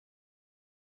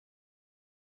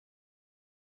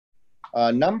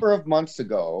A number of months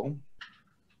ago,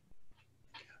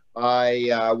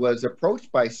 I was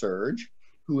approached by Serge,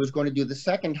 who was going to do the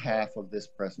second half of this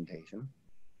presentation.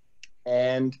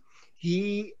 And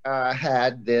he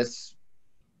had this,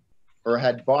 or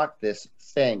had bought this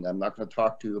thing. I'm not going to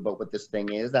talk to you about what this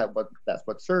thing is. That's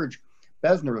what Serge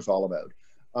Besner is all about.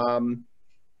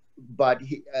 But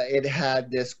it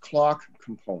had this clock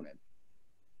component.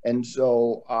 And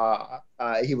so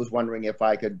he was wondering if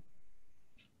I could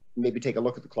maybe take a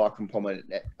look at the clock component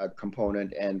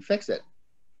and fix it.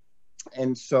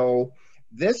 And so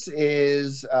this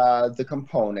is the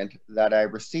component that I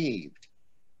received.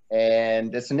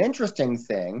 And it's an interesting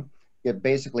thing.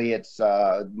 Basically, it's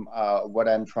what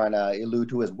I'm trying to allude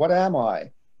to is, what am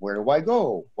I? Where do I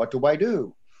go? What do I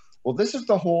do? Well, this is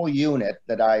the whole unit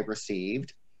that I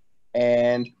received.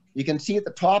 And you can see at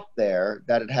the top there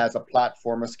that it has a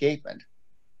platform escapement.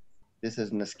 This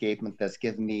is an escapement that's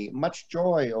given me much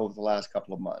joy over the last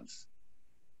couple of months.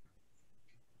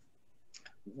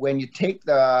 When you take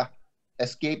the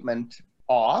escapement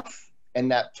off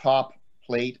and that top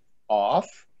plate off,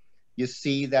 you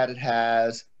see that it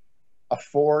has a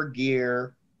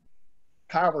 4-gear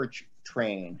power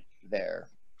train there.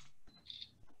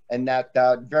 And that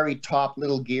very top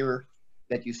little gear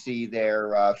that you see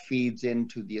there feeds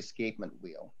into the escapement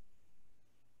wheel.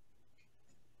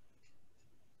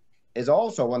 Is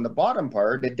also on the bottom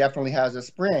part, it definitely has a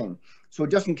spring. So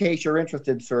just in case you're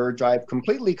interested, Serge, I've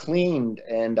completely cleaned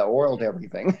and oiled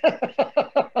everything.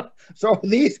 So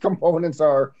these components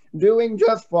are doing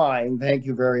just fine. Thank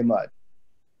you very much.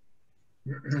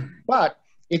 But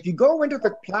if you go into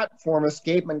the platform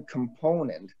escapement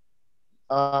component,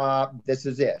 this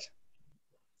is it.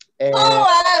 And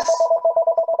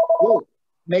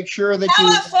make sure that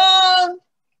telephone.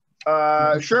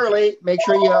 Shirley, make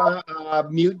sure you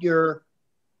mute your,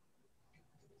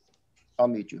 I'll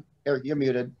mute you. You're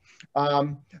muted.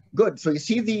 Good, so you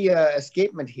see the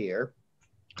escapement here,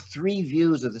 3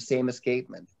 views of the same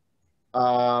escapement.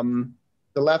 The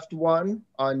left one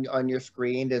on your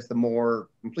screen is the more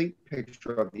complete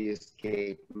picture of the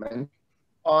escapement.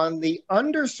 On the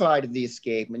underside of the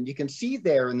escapement, you can see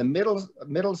there in the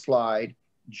middle slide,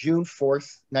 June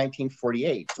 4th,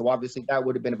 1948. So obviously that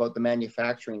would have been about the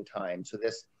manufacturing time. So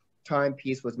this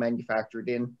timepiece was manufactured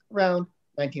in around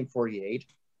 1948.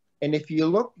 And if you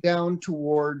look down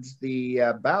towards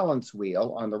the balance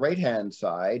wheel on the right-hand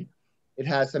side, it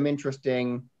has some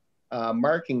interesting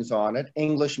markings on it,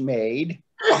 English made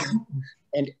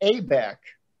and ABEC.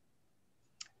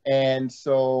 And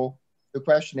so the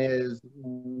question is,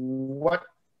 what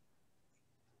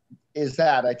is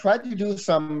that? I tried to do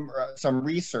some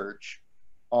research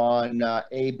on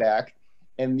ABEC,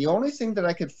 and the only thing that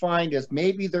I could find is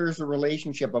maybe there's a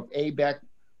relationship of ABEC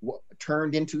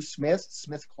turned into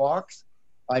Smith clocks.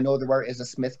 I know there is a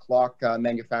Smith clock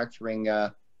manufacturing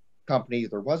company.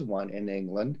 There was one in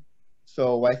England.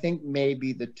 So I think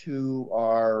maybe the two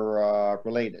are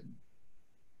related.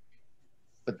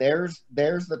 But there's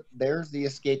the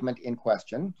escapement in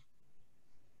question.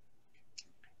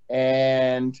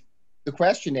 And the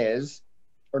question is,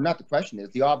 or not the question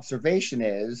is, the observation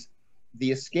is,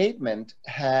 the escapement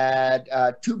had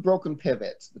 2 broken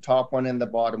pivots. The top one and the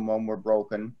bottom one were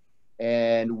broken.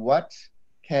 And what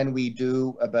can we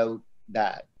do about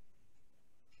that?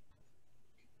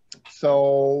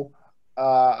 So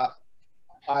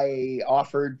I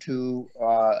offered to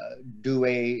do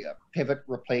a pivot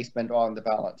replacement on the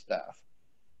balance staff.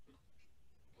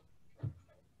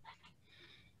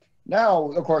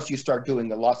 Now, of course, you start doing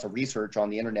lots of research on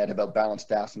the internet about balance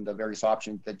staffs and the various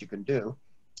options that you can do.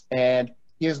 And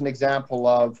here's an example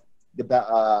of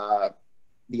the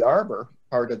arbor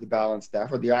part of the balance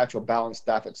staff, or the actual balance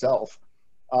staff itself.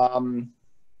 And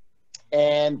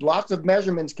lots of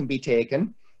measurements can be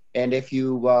taken. And if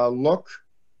you look,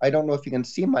 I don't know if you can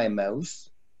see my mouse,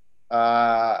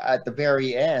 at the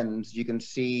very ends, you can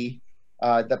see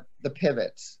the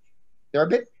pivots. They're a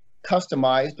bit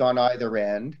customized on either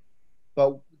end,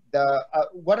 but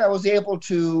what I was able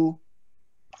to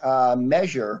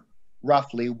measure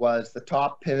roughly was the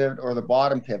top pivot or the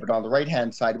bottom pivot on the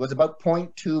right-hand side was about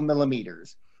 0.2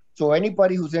 millimeters. So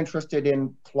anybody who's interested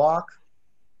in clock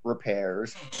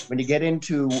repairs, when you get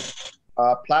into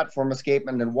platform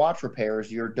escapement and watch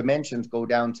repairs, your dimensions go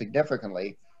down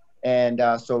significantly, and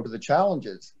so do the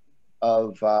challenges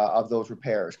of those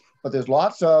repairs. But there's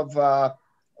lots of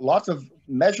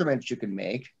measurements you can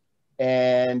make,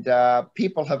 and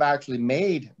people have actually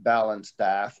made balance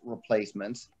staff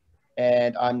replacements,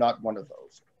 and I'm not one of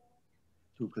those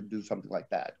who could do something like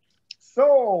that.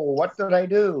 So what did I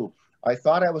do? I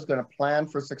thought I was going to plan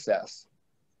for success.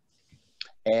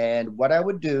 And what I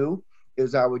would do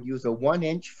is I would use a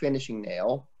 1-inch finishing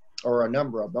nail, or a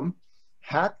number of them,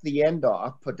 hack the end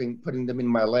off, putting them in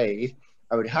my lathe.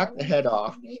 I would hack the head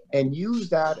off and use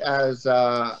that as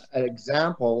an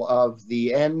example of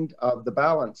the end of the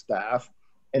balance staff,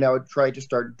 and I would try to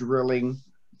start drilling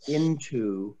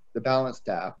into the balance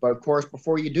staff. But of course,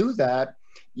 before you do that,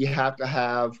 you have to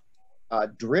have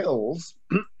drills,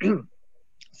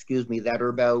 excuse me, that are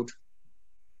about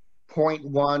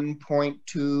 0.1,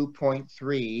 0.2,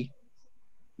 0.3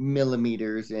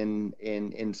 millimeters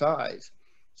in size.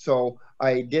 So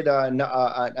I did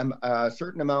a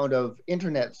certain amount of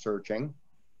internet searching,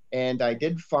 and I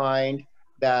did find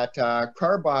that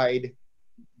carbide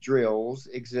drills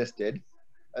existed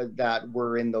that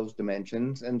were in those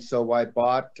dimensions, and so I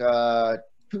bought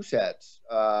 2 sets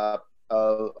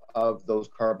of those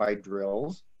carbide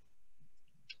drills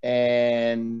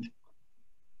and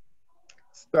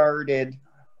started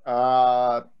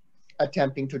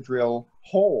attempting to drill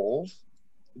holes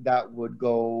that would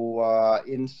go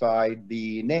inside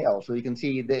the nail. So you can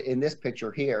see that in this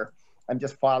picture here, I'm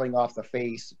just filing off the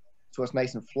face so it's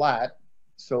nice and flat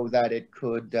so that it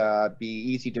could be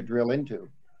easy to drill into.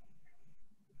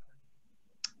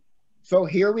 So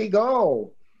here we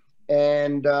go.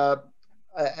 And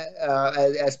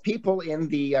as people in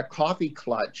the coffee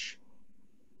clutch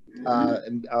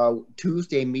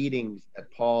Tuesday meetings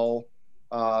that Paul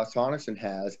Sonesson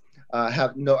has,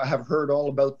 have heard all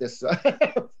about this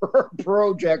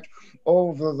project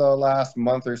over the last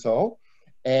month or so.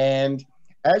 And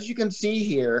as you can see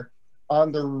here,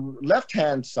 on the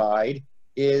left-hand side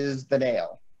is the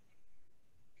nail.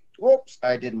 Whoops,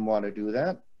 I didn't want to do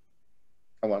that.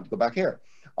 I wanted to go back here.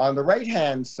 On the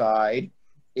right-hand side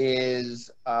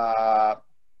is a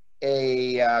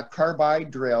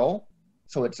carbide drill.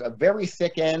 So it's a very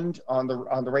thick end on the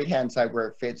right-hand side where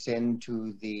it fits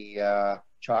into the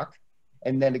chuck,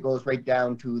 and then it goes right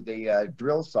down to the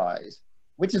drill size,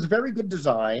 which is a very good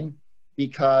design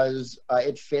because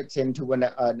it fits into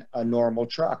a normal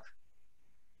chuck.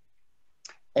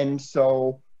 And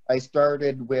so I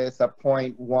started with a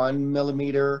 0.1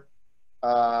 millimeter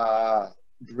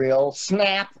drill,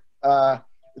 snap.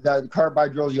 The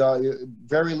carbide drills,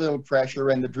 very little pressure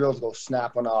and the drills go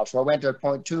snapping off. So I went to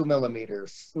 0.2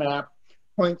 millimeters, snap,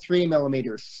 0.3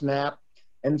 millimeters, snap.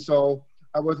 And so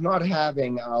I was not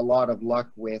having a lot of luck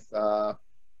with the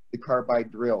carbide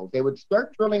drills. They would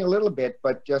start drilling a little bit,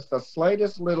 but just the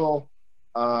slightest little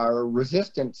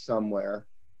resistance somewhere,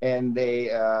 and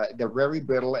they're very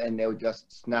brittle and they would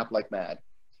just snap like mad.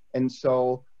 And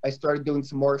so I started doing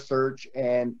some more searches.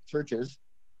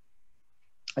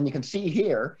 And you can see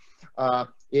here,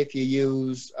 if you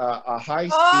use a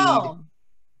high-speed,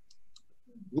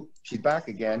 she's back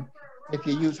again. If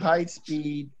you use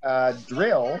high-speed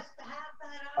drill,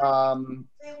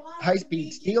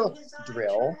 high-speed steel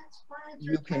drill,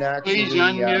 you can actually... Please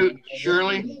unmute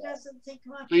Shirley.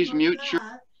 Please mute Shirley.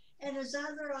 And his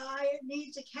other eye, it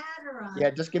needs a cataract. Yeah,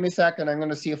 just give me a second. I'm going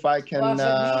to see if I can... Well, if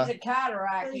it needs a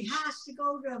cataract... But he has to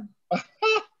go to...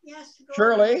 he has to go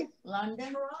Shirley? to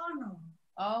London, Toronto.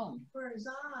 Oh. For his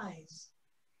eyes.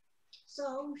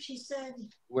 So she said...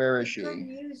 Where is she? He couldn't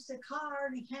use the car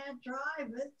and he can't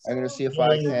drive it. So I'm going to see if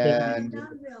I can...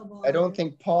 I don't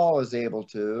think Paul is able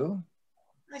to.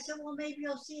 I said, well, maybe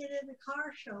you'll see it in the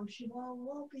car show. She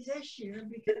won't be this year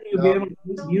because you'll be able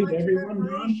to mute everyone,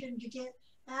 Ron? to get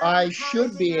I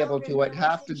should be able to. I'd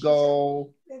have to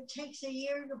go. It takes a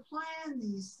year to plan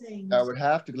these things. I would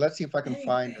have to. Let's see if I can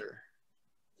find her.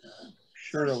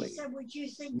 Shirley. So she said, would you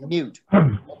think mute.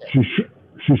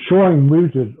 She's showing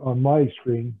muted on my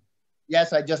screen.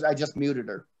 Yes, I just muted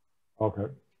her. Okay.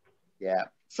 Yeah.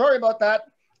 Sorry about that.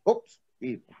 Oops.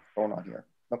 What's going on here?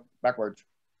 Oh, backwards.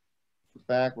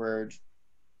 Backwards.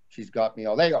 She's got me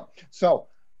all. There you go.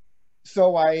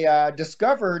 So I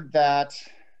discovered that.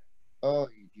 Oh,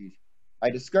 geez. I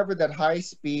discovered that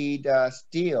high-speed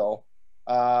steel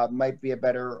might be a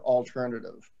better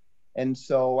alternative. And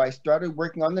so I started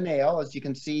working on the nail. As you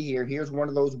can see here, here's one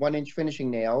of those 1-inch finishing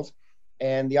nails.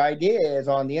 And the idea is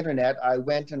on the internet, I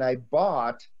went and I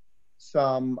bought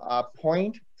some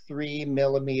 0.3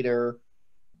 millimeter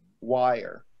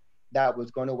wire that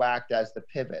was going to act as the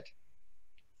pivot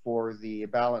for the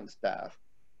balance staff.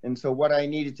 And so what I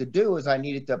needed to do is I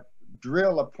needed to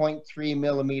drill a 0.3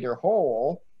 millimeter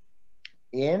hole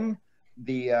in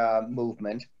the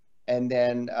movement and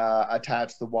then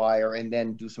attach the wire and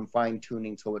then do some fine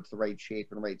tuning so it's the right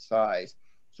shape and right size.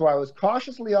 So I was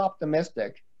cautiously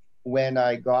optimistic when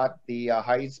I got the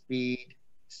high-speed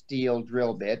steel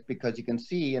drill bit, because you can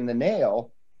see in the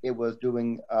nail, it was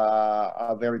doing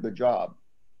a very good job.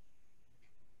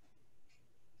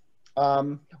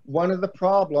 One of the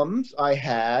problems I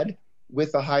had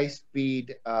with a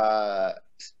high-speed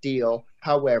steel,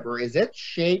 however, is it's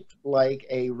shaped like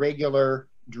a regular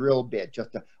drill bit,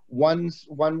 just one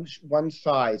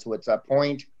size. So it's a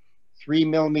 0.3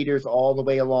 millimeters all the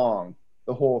way along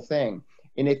the whole thing.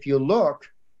 And if you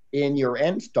look in your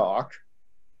end stock,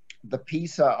 the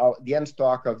end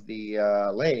stock of the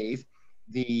lathe,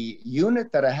 the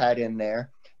unit that I had in there,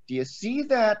 do you see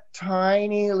that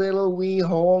tiny little wee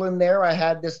hole in there? I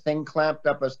had this thing clamped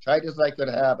up as tight as I could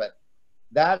have it.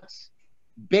 That's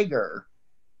bigger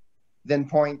than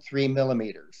 0.3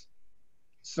 millimeters.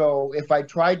 So if I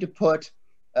tried to put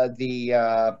the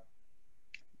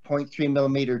 0.3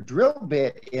 millimeter drill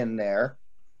bit in there,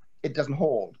 it doesn't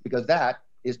hold because that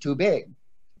is too big.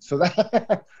 So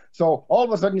that so all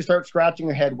of a sudden you start scratching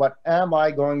your head, what am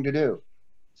I going to do?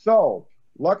 So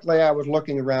luckily I was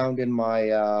looking around in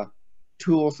my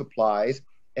tool supplies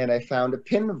and I found a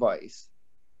pin vise.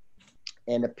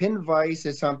 And a pin vise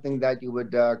is something that you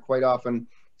would quite often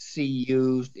see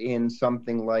used in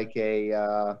something like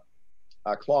a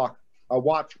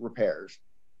watch repairs.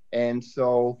 And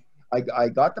so I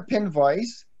got the pin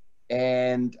vise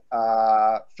and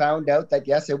found out that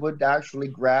yes, it would actually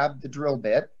grab the drill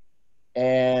bit.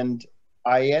 And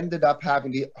I ended up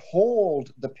having to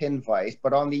hold the pin vise,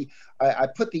 but I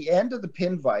put the end of the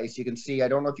pin vise, you can see, I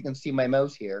don't know if you can see my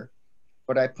mouse here,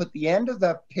 but I put the end of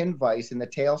the pin vise in the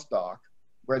tailstock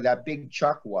where that big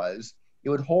chuck was. It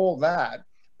would hold that,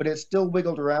 but it still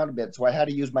wiggled around a bit, so I had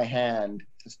to use my hand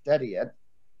to steady it.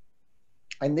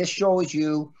 And this shows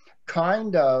you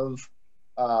kind of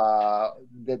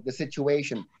the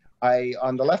situation.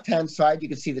 On the left-hand side, you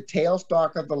can see the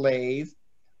tailstock of the lathe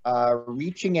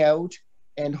reaching out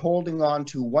and holding on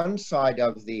to one side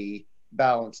of the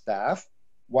balance staff,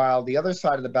 while the other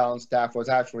side of the balance staff was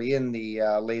actually in the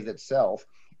lathe itself.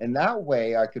 And that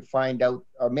way I could find out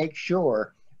or make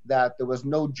sure that there was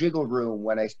no jiggle room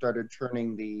when I started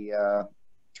turning the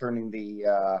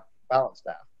balance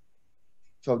staff.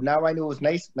 So now I knew it was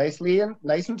nice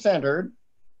and centered,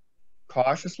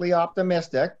 cautiously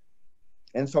optimistic.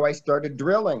 And so I started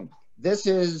drilling. This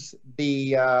is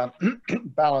the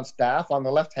balance staff on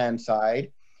the left-hand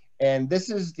side, and this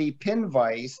is the pin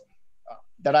vise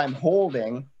that I'm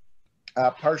holding,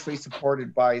 partially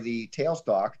supported by the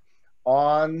tailstock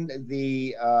on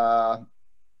the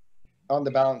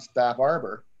balance staff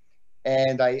arbor.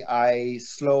 And I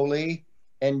slowly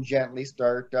and gently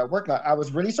start working on it. I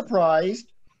was really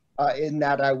surprised in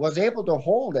that I was able to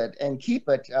hold it and keep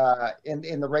it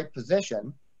in the right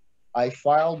position. I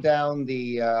filed down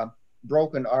the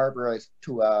broken arbor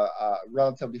to a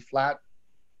relatively flat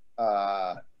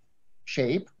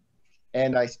shape,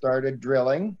 and I started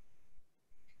drilling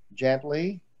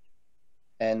gently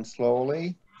and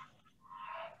slowly.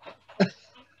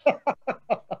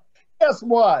 Guess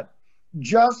what?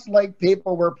 Just like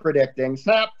people were predicting,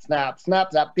 snap, snap,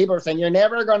 snap, snap. People are saying, you're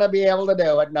never going to be able to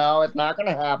do it. No, it's not going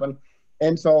to happen.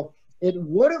 And so it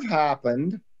would have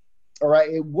happened, or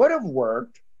it would have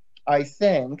worked, I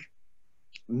think,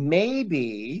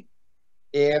 maybe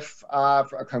if,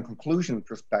 from a conclusion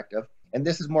perspective, and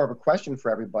this is more of a question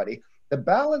for everybody, the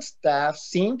balance staff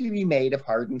seemed to be made of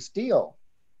hardened steel,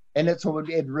 and it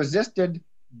resisted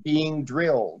being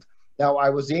drilled. Now, I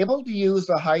was able to use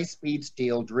a high-speed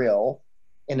steel drill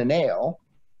in a nail,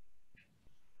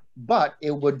 but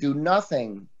it would do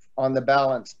nothing on the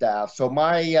balance staff. So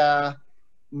my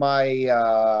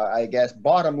I guess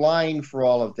bottom line for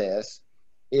all of this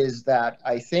is that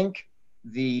I think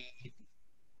the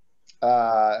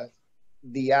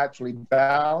actually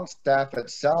balance staff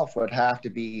itself would have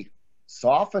to be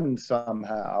softened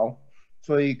somehow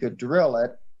so you could drill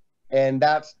it, and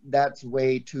that's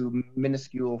way too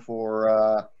minuscule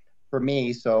for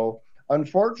me. So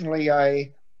unfortunately,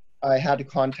 I had to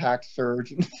contact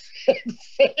Serge and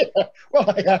say, well,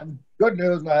 I have good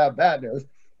news and I have bad news.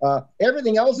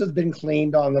 Everything else has been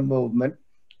cleaned on the movement,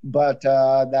 but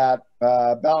that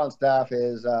balance staff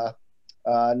is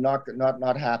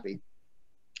not happy.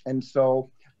 And so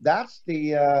that's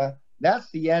the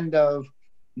end of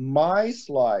my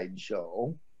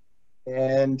slideshow.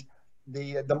 And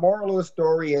the moral of the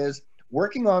story is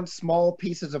working on small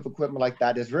pieces of equipment like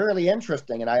that is really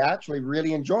interesting, and I actually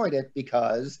really enjoyed it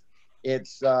because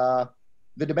it's the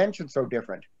dimension's so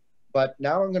different. But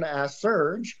now I'm going to ask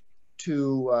Serge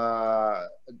to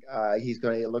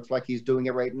it looks like he's doing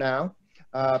it right now,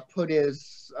 put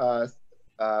his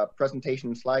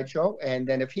presentation slideshow, and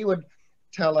then if he would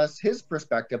tell us his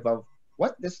perspective of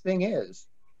what this thing is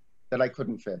that I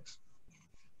couldn't fix.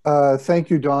 Thank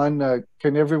you, Don.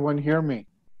 Can everyone hear me?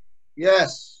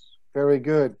 Yes. Very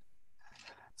good.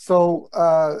 So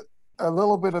a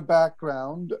little bit of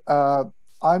background.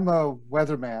 I'm a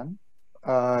weatherman.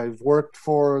 I've worked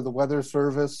for the Weather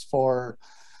Service for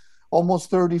almost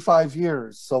 35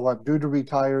 years, so I'm due to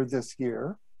retire this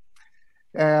year.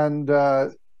 And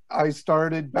I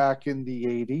started back in the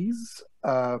 80s,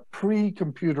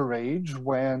 pre-computer age,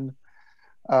 when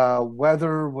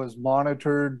weather was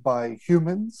monitored by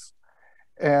humans,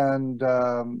 and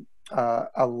a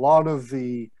lot of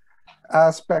the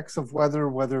aspects of weather,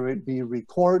 whether it be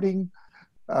recording,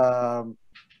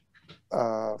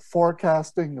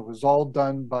 forecasting, it was all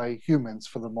done by humans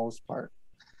for the most part.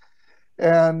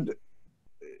 And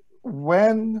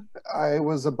when I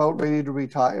was about ready to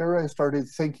retire, I started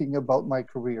thinking about my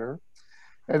career.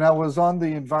 And I was on the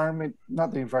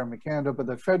not the Environment Canada, but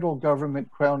the federal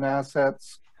government Crown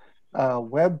Assets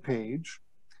webpage.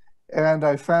 And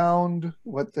I found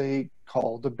what they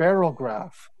called a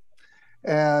barograph.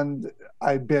 And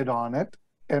I bid on it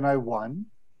and I won.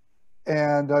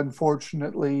 And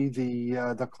unfortunately,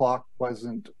 the clock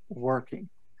wasn't working.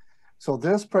 So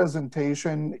this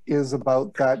presentation is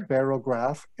about that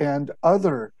barograph and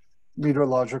other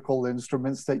meteorological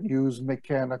instruments that use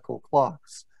mechanical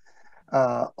clocks,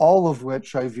 all of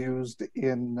which I've used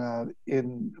in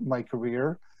my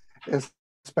career,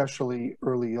 especially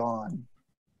early on.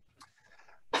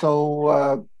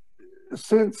 So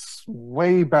since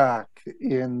way back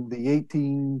in the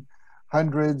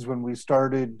 1800s, when we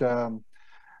started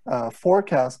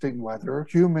forecasting weather,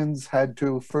 humans had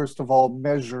to, first of all,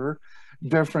 measure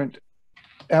different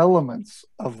elements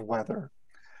of weather.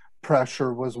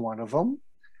 Pressure was one of them.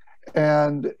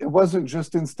 And it wasn't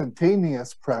just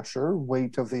instantaneous pressure,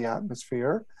 weight of the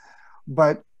atmosphere,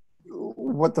 but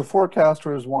what the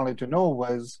forecasters wanted to know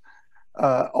was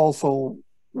also,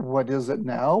 what is it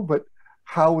now, but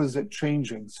how is it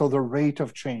changing? So the rate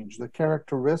of change, the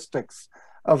characteristics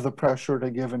of the pressure at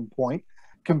a given point,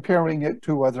 comparing it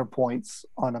to other points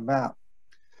on a map.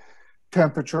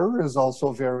 Temperature is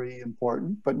also very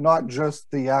important, but not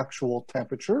just the actual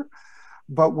temperature,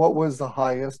 but what was the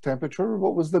highest temperature,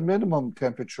 what was the minimum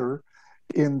temperature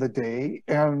in the day,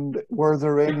 and were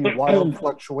there any wild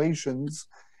fluctuations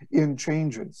in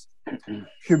changes?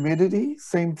 Humidity,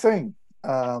 same thing,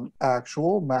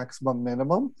 actual, maximum,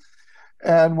 minimum.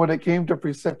 And when it came to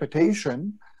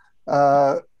precipitation,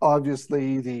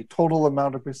 obviously the total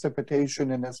amount of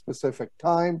precipitation in a specific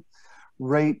time,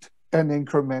 rate, and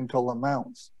incremental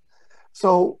amounts.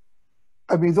 So,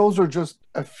 I mean, those are just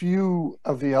a few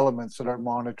of the elements that are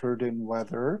monitored in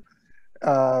weather.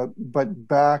 But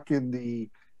back in the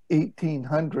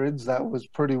 1800s, that was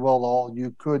pretty well all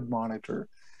you could monitor.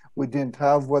 We didn't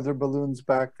have weather balloons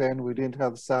back then. We didn't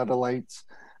have satellites,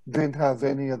 didn't have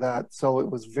any of that. So it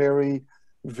was very,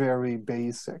 very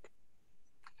basic.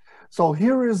 So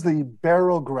here is the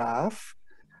barograph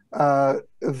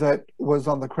that was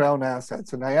on the Crown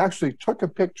Assets. And I actually took a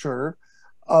picture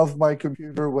of my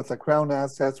computer with the Crown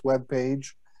Assets webpage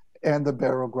and the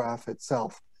barograph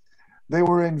itself. They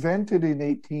were invented in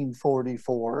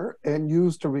 1844 and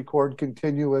used to record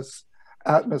continuous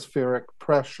atmospheric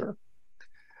pressure.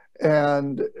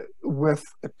 And with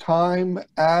time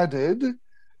added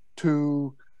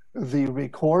to the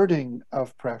recording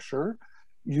of pressure,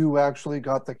 you actually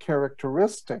got the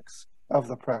characteristics of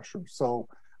the pressure. So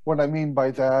what I mean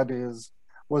by that is,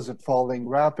 was it falling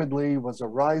rapidly? Was it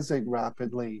rising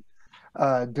rapidly?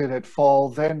 Did it fall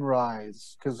then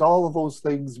rise? Because all of those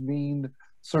things mean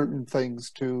certain things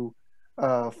to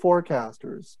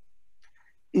forecasters.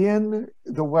 In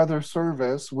the Weather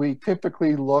Service, we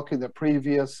typically look in the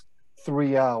previous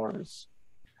 3 hours.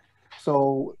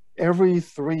 So every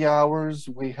 3 hours,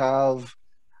 we have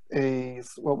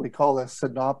what we call a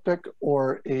synoptic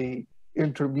or a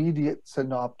intermediate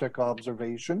synoptic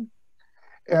observation.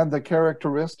 And the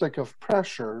characteristic of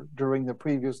pressure during the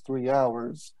previous 3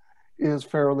 hours is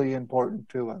fairly important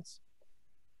to us.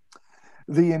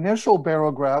 The initial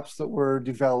barographs that were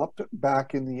developed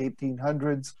back in the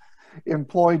 1800s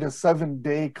employed a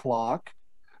 7-day clock.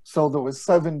 So there was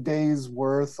 7 days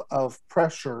worth of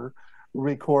pressure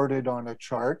recorded on a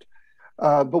chart.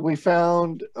 But we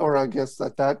found, or I guess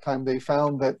at that time, they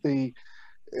found that the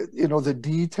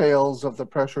details of the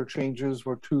pressure changes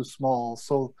were too small.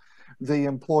 So they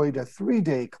employed a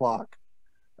 3-day clock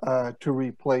to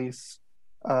replace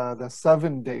the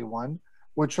 7-day one,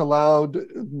 which allowed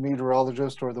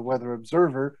meteorologist or the weather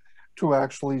observer to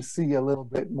actually see a little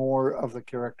bit more of the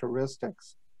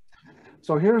characteristics.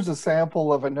 So here's a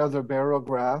sample of another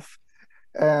barograph,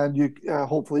 and you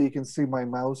hopefully you can see my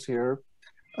mouse here.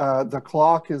 The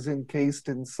clock is encased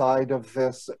inside of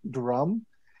this drum,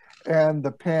 and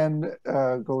the pen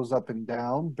goes up and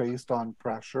down based on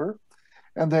pressure.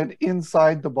 And then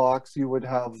inside the box, you would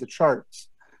have the charts.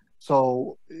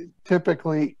 So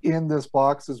typically in this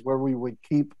box is where we would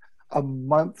keep a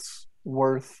month's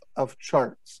worth of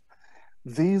charts.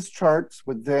 These charts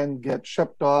would then get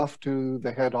shipped off to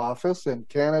the head office. In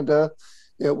Canada,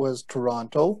 it was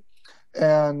Toronto,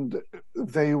 and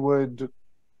they would,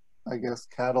 I guess,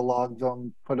 catalog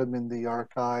them, put them in the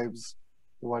archives,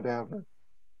 whatever.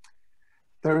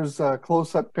 There's a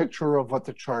close-up picture of what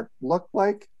the chart looked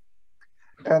like.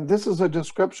 And this is a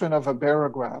description of a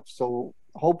barograph. So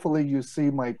hopefully you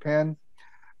see my pen.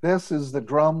 This is the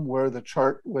drum where the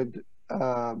chart would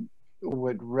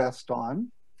rest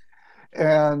on.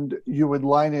 And you would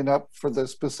line it up for the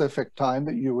specific time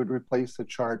that you would replace the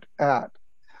chart at.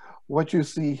 What you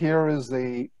see here is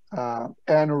the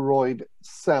aneroid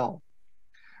cell.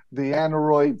 The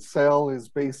aneroid cell is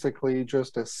basically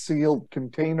just a sealed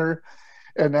container.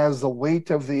 And as the weight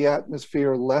of the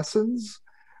atmosphere lessens,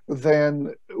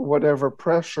 then whatever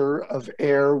pressure of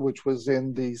air which was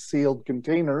in the sealed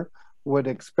container would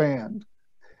expand.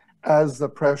 As the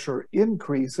pressure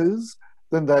increases,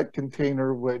 then that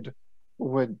container would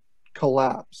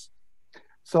collapse.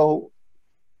 So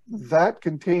that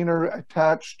container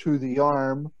attached to the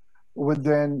arm would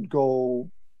then go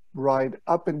ride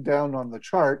up and down on the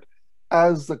chart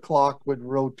as the clock would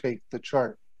rotate the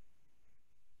chart.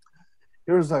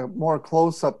 Here's a more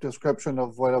close-up description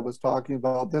of what I was talking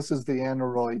about. This is the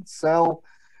aneroid cell,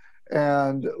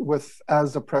 and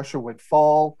as the pressure would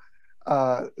fall,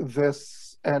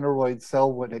 this aneroid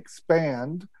cell would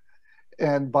expand,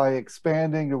 and by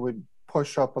expanding, it would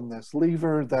push up on this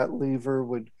lever. That lever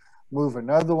would move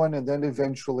another one, and then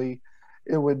eventually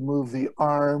it would move the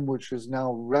arm, which is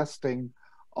now resting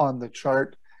on the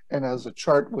chart, and as the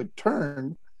chart would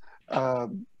turn,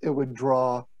 it would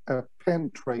draw a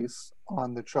pen trace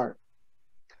on the chart.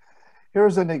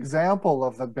 Here's an example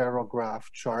of the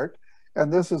barograph chart,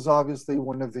 and this is obviously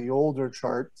one of the older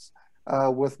charts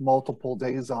with multiple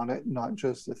days on it, not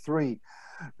just the 3.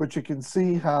 But you can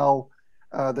see how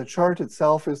the chart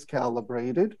itself is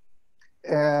calibrated,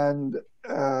 and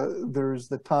there's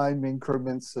the time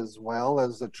increments as well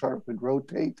as the chart would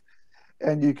rotate,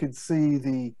 and you can see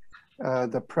the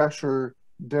pressure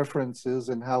differences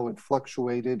and how it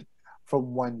fluctuated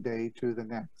from one day to the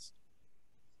next.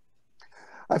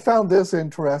 I found this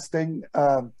interesting.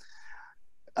 I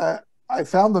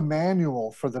found the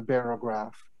manual for the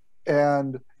barograph,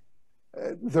 and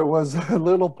there was a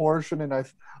little portion, and I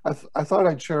thought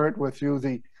I'd share it with you.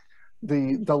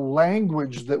 The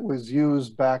language that was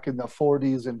used back in the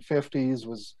 40s and 50s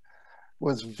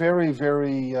was very,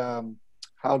 very,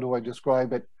 how do I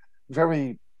describe it?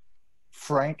 Very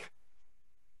frank.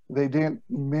 They didn't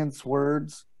mince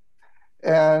words.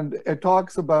 And it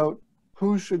talks about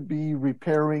who should be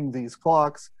repairing these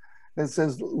clocks. It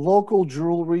says local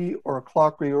jewelry or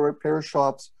clock repair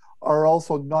shops are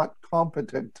also not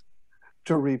competent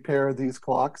to repair these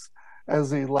clocks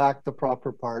as they lack the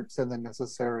proper parts and the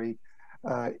necessary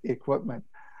equipment.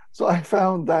 So I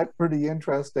found that pretty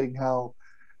interesting, how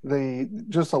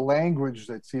just a language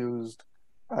that's used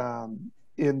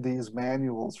in these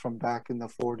manuals from back in the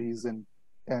 40s and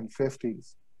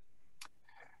 50s.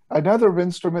 Another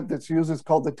instrument that's used is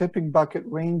called the tipping bucket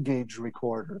rain gauge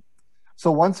recorder. So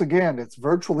once again, it's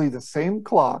virtually the same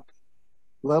clock,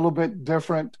 a little bit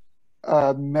different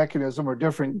mechanism or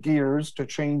different gears to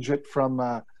change it from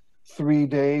a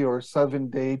 3-day or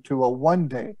 7-day to a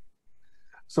 1-day.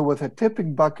 So with a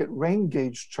tipping bucket rain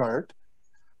gauge chart,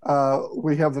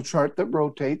 we have the chart that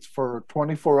rotates for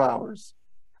 24 hours.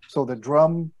 So the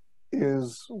drum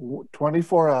is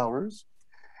 24 hours,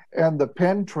 and the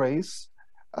pen trace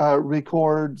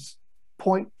records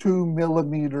 0.2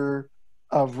 millimeter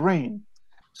of rain.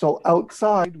 So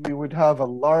outside, we would have a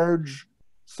large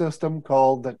system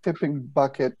called the tipping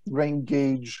bucket rain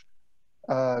gauge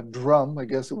drum, I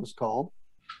guess it was called.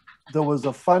 There was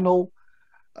a funnel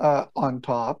on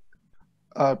top.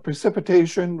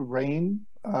 Precipitation, rain,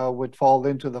 would fall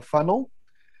into the funnel.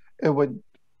 It would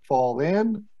fall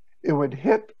in. It would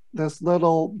hit this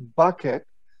little bucket.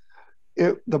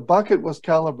 The bucket was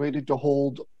calibrated to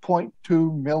hold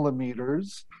 0.2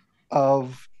 millimeters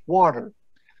of water.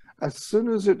 As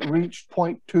soon as it reached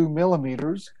 0.2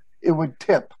 millimeters, it would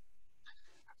tip.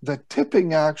 The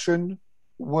tipping action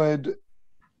would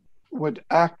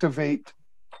activate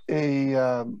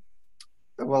a,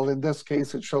 well, in this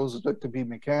case, it shows it to be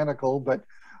mechanical, but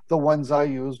the ones I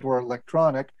used were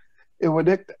electronic. It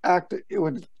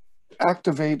would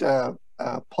activate a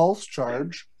pulse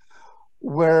charge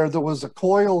where there was a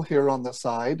coil here on the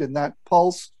side, and that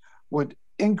pulse would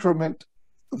increment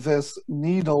this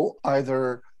needle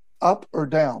either up or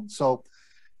down. So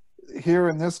Here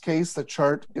in this case, the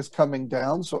chart is coming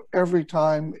down. So every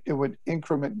time it would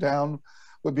increment down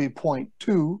would be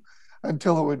 0.2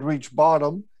 until it would reach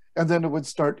bottom, and then it would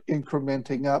start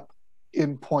incrementing up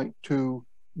in 0.2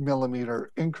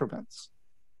 millimeter increments.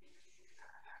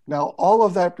 Now, all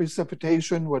of that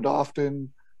precipitation would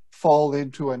often fall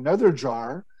into another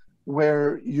jar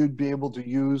where you'd be able to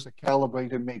use a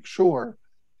calibrate and make sure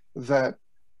that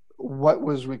what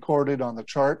was recorded on the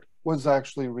chart was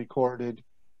actually recorded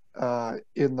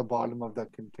in the bottom of the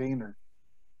container.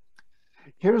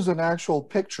 Here's an actual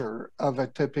picture of a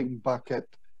tipping bucket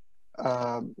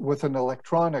with an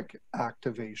electronic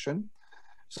activation.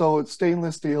 So it's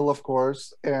stainless steel, of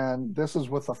course, and this is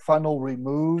with a funnel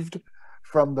removed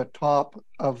from the top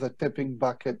of the tipping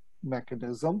bucket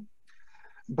mechanism.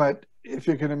 But if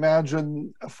you can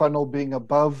imagine a funnel being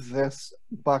above this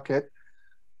bucket,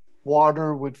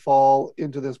 water would fall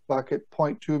into this bucket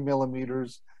 0.2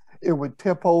 millimeters. It would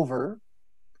tip over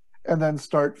and then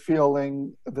start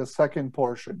filling the second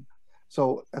portion.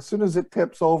 So as soon as it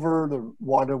tips over, the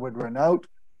water would run out,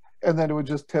 and then it would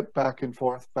just tip back and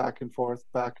forth, back and forth,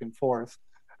 back and forth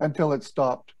until it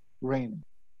stopped raining.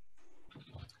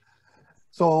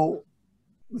 So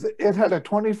it had a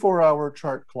 24-hour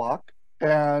chart clock,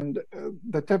 and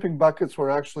the tipping buckets were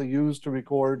actually used to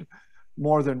record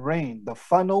more than rain. The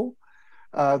funnel,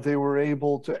 they were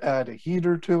able to add a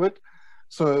heater to it,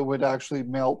 so it would actually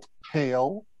melt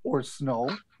hail or snow.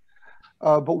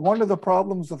 But one of the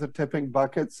problems with the tipping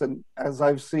buckets, and as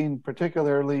I've seen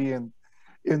particularly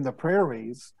in the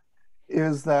prairies,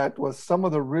 is that with some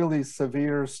of the really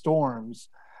severe storms,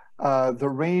 the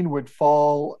rain would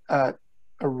fall at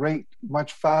a rate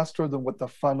much faster than what the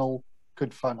funnel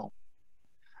could funnel.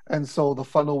 And so the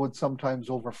funnel would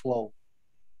sometimes overflow.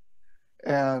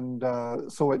 And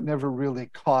so it never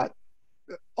really caught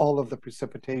all of the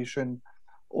precipitation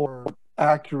or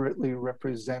accurately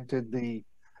represented the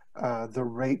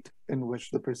rate in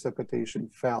which the precipitation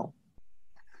fell.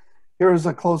 Here's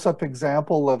a close-up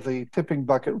example of the tipping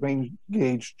bucket rain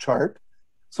gauge chart.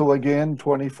 So again,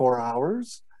 24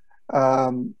 hours.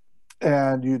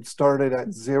 And you'd start it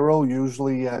at 0,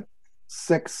 usually at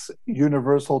 6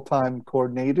 universal time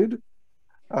coordinated.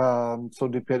 So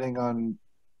depending on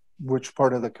which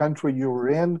part of the country you were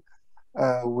in,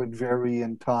 would vary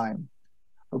in time.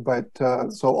 But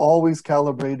so always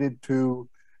calibrated to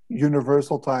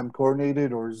universal time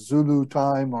coordinated, or Zulu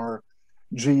time, or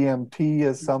GMT,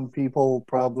 as some people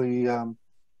probably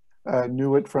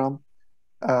knew it from.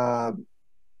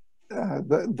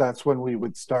 That's when we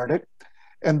would start it.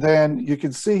 And then you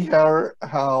can see here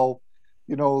how,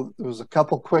 you know, there was a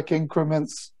couple quick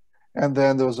increments, and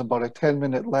then there was about a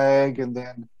 10-minute lag, and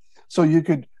then, so you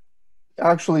could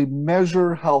actually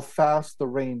measure how fast the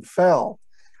rain fell.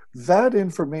 That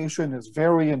information is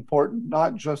very important,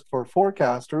 not just for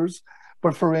forecasters,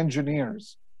 but for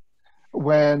engineers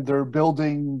when they're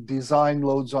building design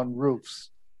loads on roofs.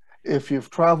 If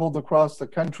you've traveled across the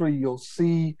country, you'll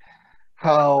see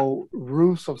how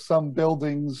roofs of some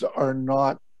buildings are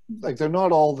not, like, they're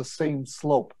not all the same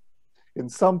slope. In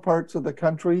some parts of the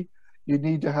country, you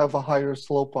need to have a higher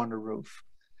slope on a roof.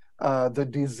 The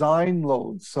design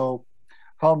loads, so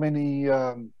how many,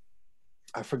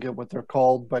 I forget what they're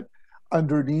called, but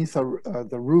underneath the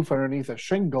roof, underneath the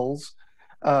shingles,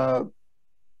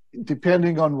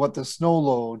 depending on what the snow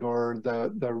load or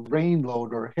the rain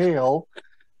load or hail,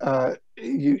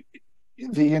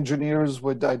 the engineers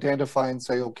would identify and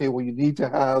say, okay, well, you need to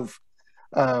have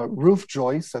roof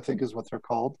joists, I think is what they're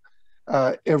called,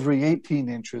 every 18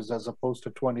 inches as opposed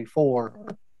to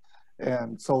 24.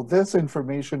 And so this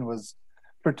information was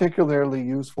particularly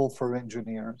useful for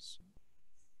engineers.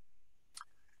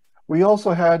 We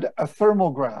also had a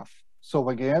thermograph. So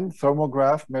again,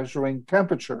 thermograph measuring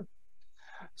temperature.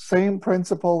 Same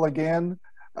principle again,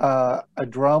 a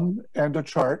drum and a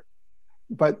chart,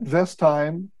 but this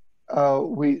time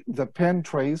the pen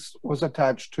trace was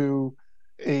attached to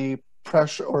a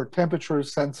pressure or temperature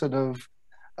sensitive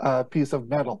piece of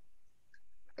metal.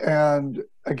 And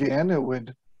again, it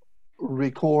would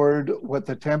record what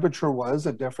the temperature was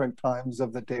at different times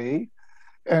of the day.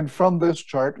 And from this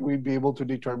chart, we'd be able to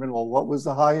determine, well, what was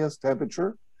the highest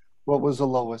temperature? What was the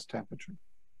lowest temperature?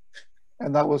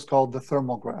 And that was called the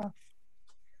thermograph.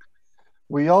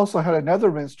 We also had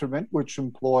another instrument which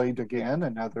employed, again,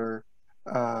 another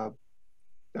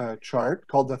chart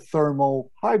called the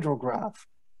thermohydrograph.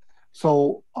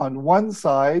 So on one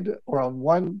side, or on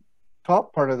one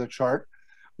top part of the chart,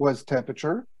 was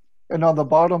temperature, and on the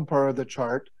bottom part of the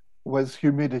chart was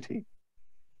humidity.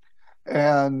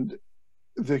 And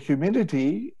the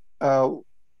humidity,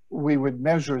 we would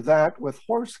measure that with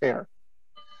horsehair.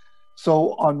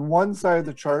 So on one side of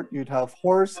the chart, you'd have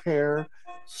horsehair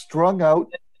strung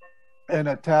out and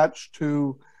attached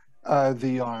to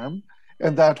the arm.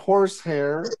 And that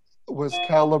horsehair was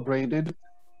calibrated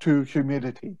to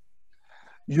humidity.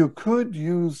 You could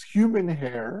use human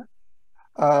hair,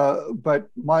 but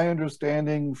my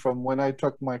understanding from when I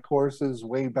took my courses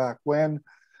way back when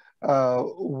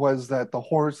was that the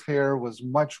horsehair was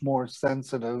much more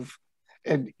sensitive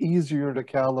and easier to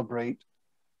calibrate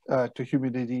to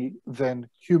humidity than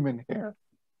human hair.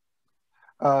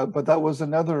 But that was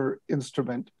another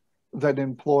instrument that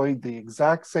employed the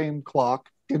exact same clock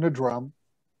in a drum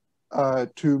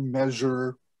to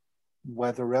measure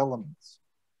weather elements.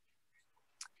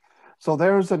 So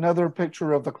there's another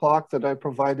picture of the clock that I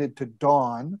provided to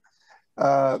Dawn.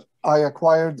 I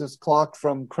acquired this clock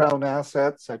from Crown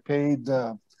Assets. I paid,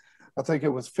 I think it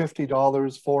was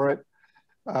 $50 for it.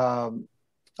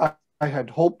 I had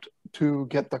hoped to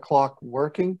get the clock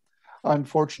working.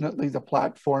 Unfortunately, the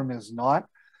platform is not,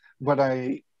 but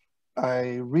I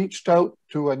reached out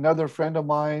to another friend of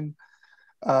mine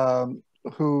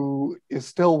who is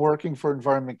still working for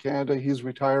Environment Canada. He's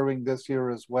retiring this year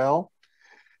as well.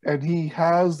 And he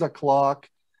has the clock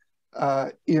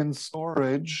in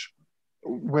storage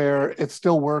where it's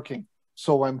still working.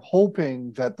 So I'm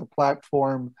hoping that the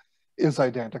platform is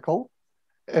identical,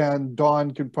 and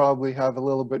Dawn could probably have a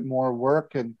little bit more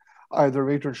work and either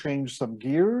interchange some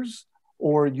gears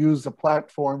or use the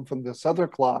platform from this other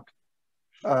clock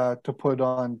to put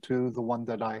on to the one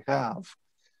that I have.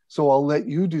 So I'll let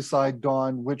you decide,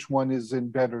 Dawn, which one is in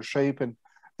better shape and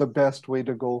the best way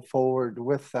to go forward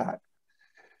with that.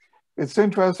 It's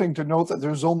interesting to note that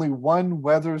there's only one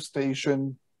weather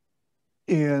station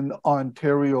in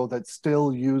Ontario that's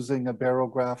still using a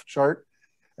barograph chart,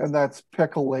 and that's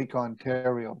Pickle Lake,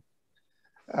 Ontario.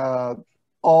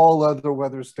 All other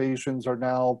weather stations are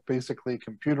now basically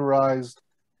computerized.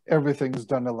 Everything's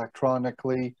done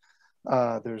electronically.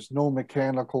 There's no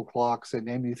mechanical clocks in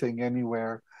anything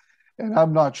anywhere. And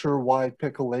I'm not sure why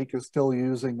Pickle Lake is still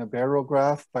using a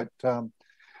barograph, but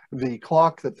the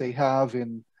clock that they have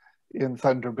in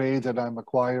Thunder Bay that I'm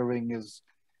acquiring is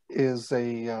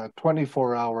a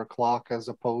 24-hour clock as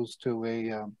opposed to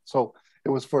a, so it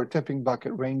was for a tipping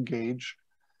bucket rain gauge,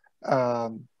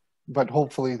 but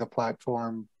hopefully the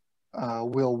platform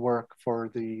will work for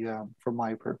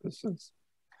my purposes.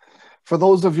 For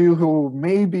those of you who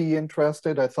may be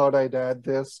interested, I thought I'd add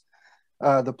this.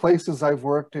 The places I've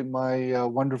worked in my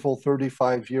wonderful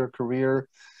 35-year career,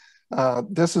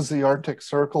 this is the Arctic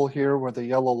Circle here where the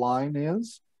yellow line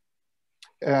is.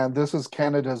 And this is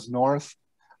Canada's north.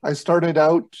 I started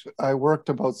out, I worked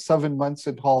about 7 months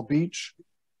in Hall Beach.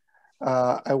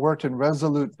 I worked in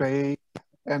Resolute Bay,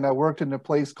 and I worked in a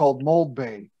place called Mold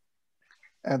Bay.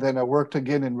 And then I worked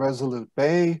again in Resolute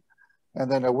Bay,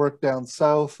 and then I worked down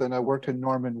south, and I worked in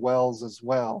Norman Wells as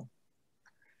well.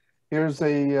 Here's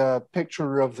a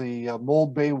picture of the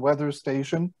Mold Bay weather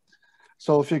station.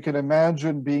 So if you can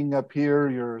imagine being up here,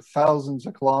 you're thousands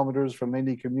of kilometers from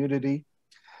any community.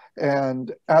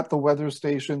 And at the weather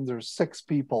station, there's 6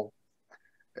 people.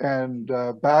 And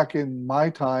back in my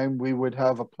time, we would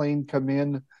have a plane come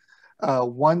in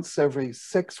once every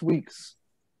 6 weeks,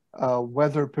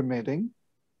 weather permitting,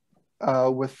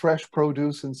 with fresh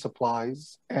produce and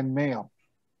supplies and mail.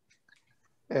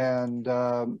 And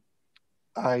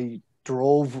I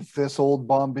drove this old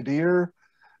bombardier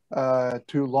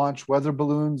to launch weather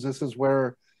balloons. This is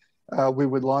where we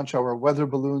would launch our weather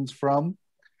balloons from.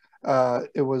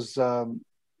 It was,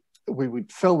 we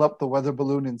would fill up the weather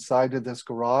balloon inside of this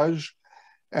garage.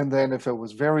 And then if it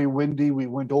was very windy, we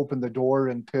wouldn't open the door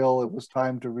until it was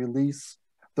time to release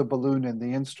the balloon and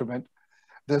the instrument.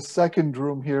 This second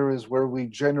room here is where we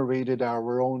generated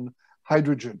our own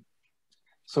hydrogen.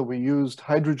 So we used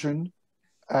hydrogen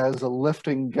as a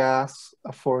lifting gas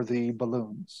for the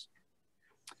balloons.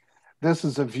 This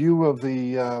is a view of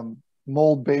the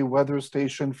Mold Bay weather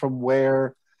station from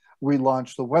where we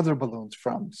launched the weather balloons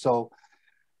from. So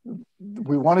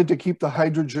we wanted to keep the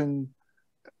hydrogen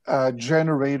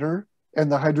generator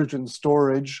and the hydrogen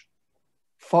storage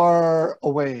far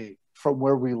away from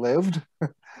where we lived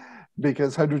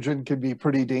because hydrogen can be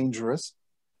pretty dangerous,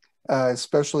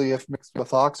 especially if mixed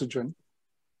with oxygen.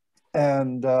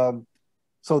 And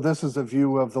so this is a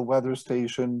view of the weather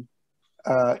station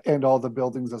and all the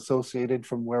buildings associated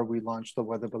from where we launched the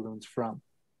weather balloons from.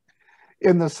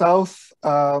 In the south,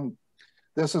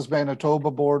 this is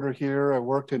Manitoba border here. I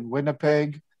worked in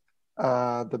Winnipeg.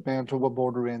 The Manitoba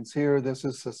border ends here. This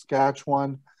is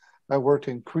Saskatchewan. I worked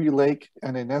in Cree Lake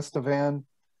and in Estevan.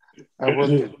 I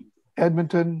worked in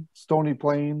Edmonton, Stony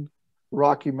Plain,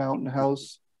 Rocky Mountain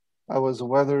House, I was a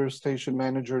weather station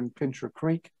manager in Pincher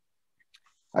Creek.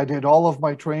 I did all of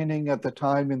my training at the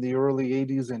time in the early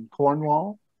 80s in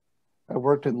Cornwall. I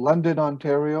worked in London,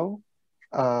 Ontario,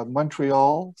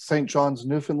 Montreal, St. John's,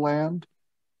 Newfoundland,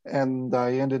 and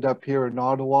I ended up here in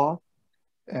Ottawa,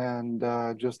 and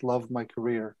just loved my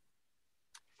career.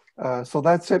 So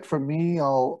that's it from me.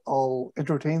 I'll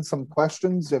entertain some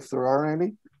questions if there are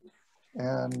any.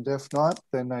 And if not,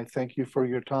 then I thank you for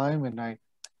your time, and I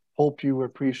hope you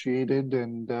appreciated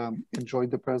and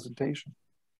enjoyed the presentation.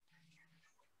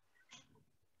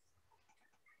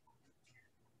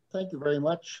 Thank you very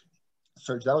much,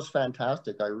 Serge. That was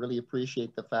fantastic. I really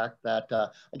appreciate the fact that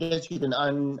I guess you can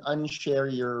unshare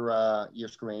your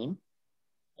screen,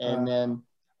 and then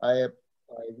I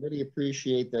really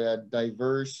appreciate the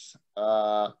diverse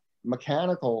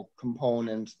mechanical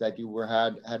components that you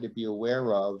had to be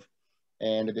aware of,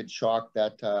 and a bit shocked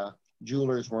that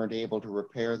jewelers weren't able to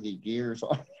repair the gears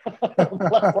on the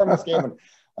platform escapement.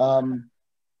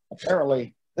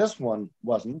 Apparently, this one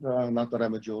wasn't. Not that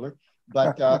I'm a jeweler.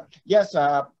 But yes,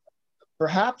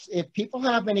 perhaps if people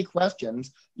have any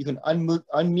questions, you can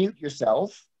unmute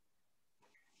yourself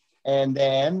and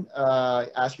then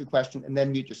ask your question and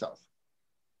then mute yourself.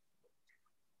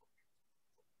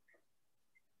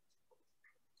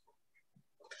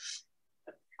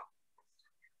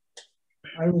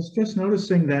 I was just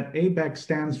noticing that ABEC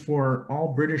stands for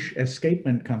All British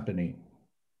Escapement Company.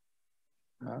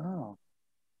 Oh.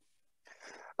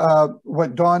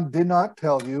 What Don did not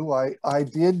tell you, I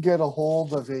did get a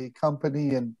hold of a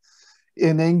company in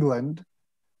England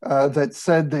that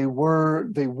said they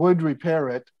would repair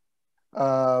it,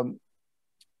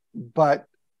 but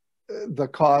the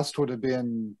cost would have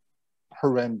been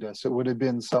horrendous. It would have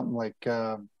been something like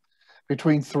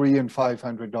between $300 and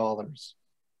 $500,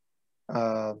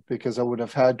 because I would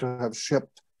have had to have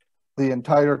shipped the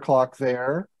entire clock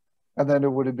there. And then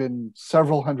it would have been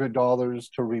several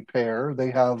 $100s to repair.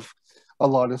 They have a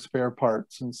lot of spare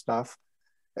parts and stuff.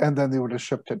 And then they would have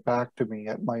shipped it back to me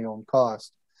at my own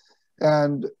cost.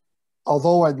 And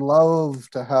although I'd love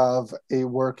to have a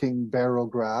working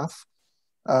barograph,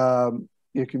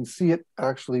 you can see it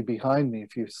actually behind me.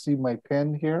 If you see my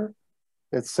pen here,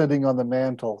 it's sitting on the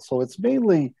mantle. So it's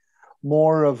mainly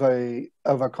more of a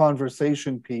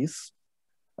conversation piece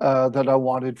that I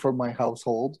wanted for my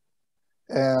household.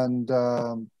 And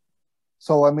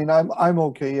so, I mean, I'm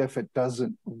okay if it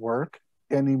doesn't work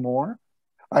anymore.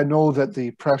 I know that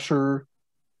the pressure,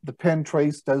 the pen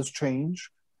trace does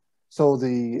change. So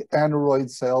the aneroid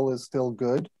cell is still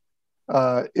good.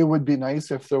 It would be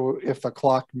nice if the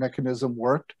clock mechanism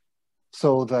worked,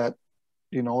 so that,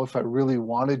 you know, if I really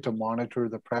wanted to monitor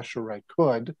the pressure, I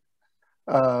could.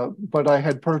 But I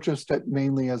had purchased it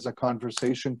mainly as a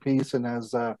conversation piece and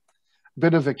as a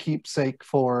bit of a keepsake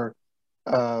for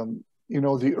you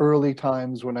know, the early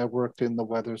times when I worked in the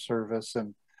weather service,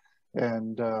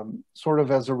 and sort of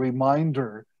as a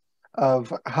reminder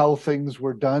of how things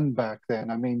were done back then.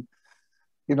 I mean,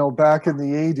 you know, back in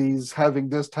the 80s, having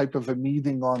this type of a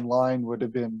meeting online would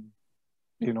have been,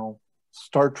 you know,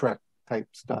 Star Trek type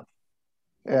stuff.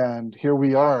 And here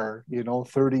we are, you know,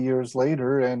 30 years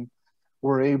later, and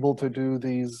we're able to do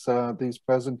these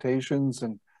presentations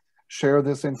and share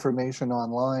this information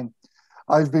online.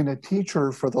 I've been a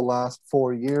teacher for the last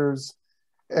 4 years,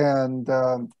 and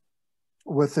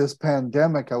with this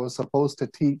pandemic, I was supposed to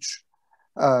teach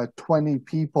 20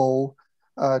 people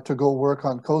to go work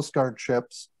on Coast Guard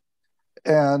ships.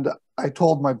 And I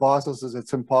told my bosses,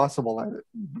 it's impossible.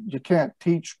 You can't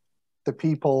teach the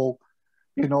people,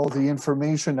 you know, the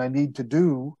information I need to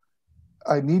do.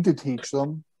 I need to teach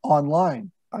them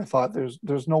online. I thought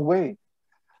there's no way.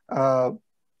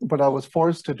 But I was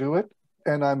forced to do it,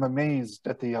 and I'm amazed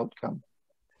at the outcome.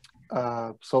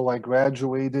 So I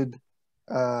graduated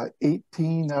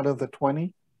 18 out of the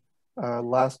 20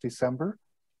 last December,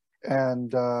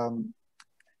 and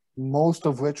most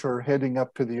of which are heading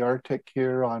up to the Arctic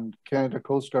here on Canada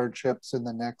Coast Guard ships in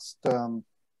the next,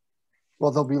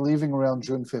 well, they'll be leaving around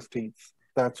June 15th.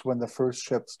 That's when the first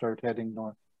ships start heading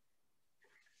north.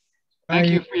 Thank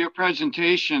you for your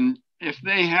presentation. If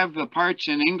they have the parts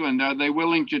in England, are they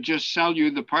willing to just sell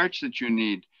you the parts that you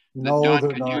need? No,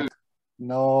 they're not.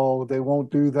 No, they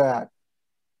won't do that.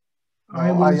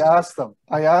 I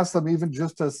asked them even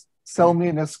just to sell me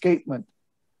an escapement.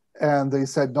 And they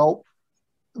said, nope.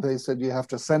 They said, you have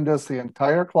to send us the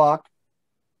entire clock.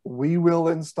 We will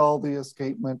install the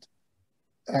escapement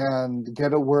and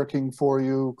get it working for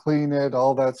you, clean it,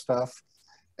 all that stuff,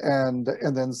 and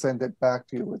then send it back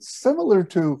to you. It's similar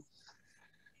to,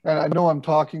 and I know I'm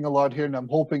talking a lot here, and I'm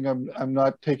hoping I'm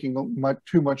not taking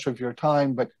too much of your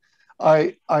time, but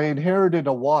I inherited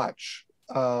a watch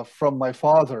from my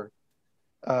father.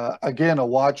 Again, a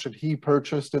watch that he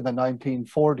purchased in the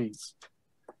 1940s.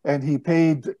 And he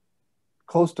paid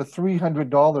close to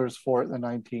 $300 for it in the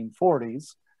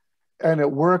 1940s. And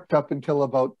it worked up until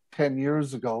about 10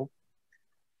 years ago.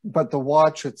 But the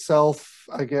watch itself,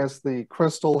 I guess the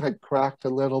crystal had cracked a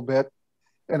little bit.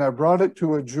 And I brought it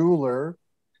to a jeweler.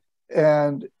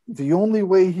 And the only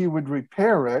way he would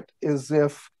repair it is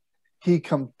if he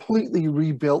completely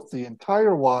rebuilt the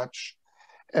entire watch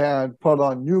and put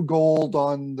on new gold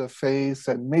on the face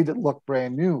and made it look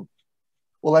brand new.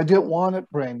 Well, I didn't want it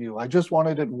brand new. I just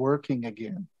wanted it working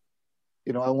again.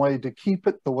 You know, I wanted to keep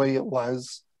it the way it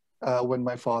was when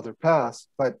my father passed,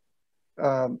 but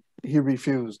he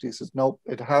refused. He says, nope,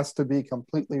 it has to be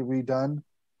completely redone.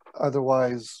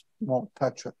 Otherwise, won't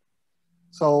touch it.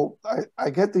 So I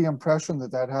get the impression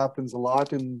that that happens a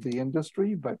lot in the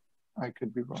industry, but I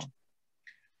could be wrong.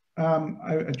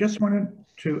 I just wanted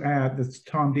to add, this is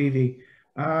Tom Devey,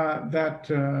 that,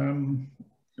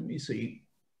 let me see,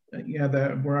 yeah,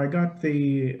 where I got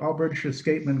the All British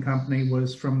Escapement Company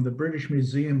was from the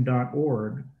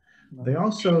BritishMuseum.org. They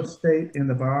also state in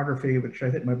the biography, which I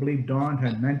believe Dawn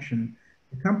had mentioned,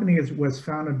 the company was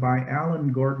founded by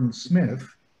Alan Gordon Smith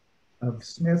of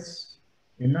Smith's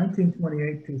in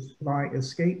 1928 to supply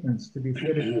escapements to be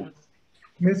fitted with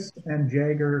Smiths and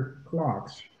Jagger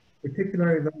clocks,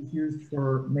 particularly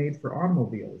those made for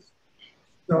automobiles.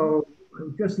 So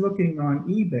I'm just looking on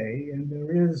eBay, and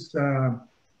there is, a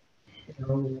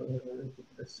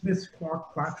Smith's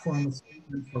clock platform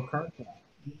escapement for car clock.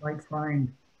 You might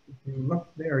find, if you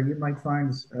look there, you might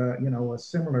find, a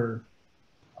similar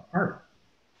part.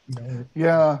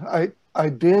 Yeah, I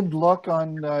did look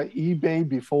on eBay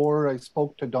before I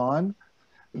spoke to Dawn.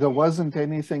 There wasn't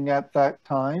anything at that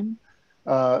time,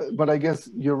 but I guess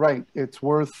you're right. It's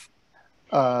worth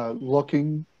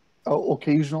looking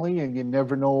occasionally, and you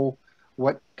never know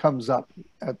what comes up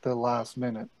at the last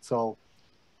minute. So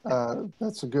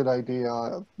that's a good idea.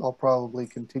 I'll probably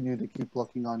continue to keep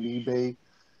looking on eBay,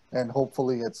 and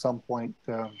hopefully at some point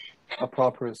a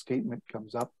proper escapement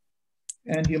comes up.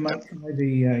 And you might try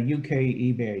the UK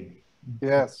eBay.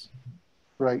 Yes,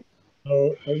 right.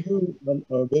 Are you, I'm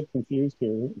a bit confused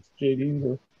here. It's JD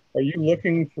here. Are you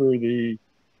looking for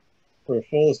a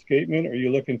full escapement? Are you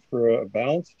looking for a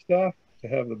balance staff to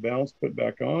have the balance put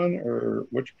back on, or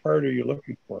which part are you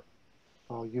looking for?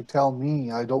 Oh, you tell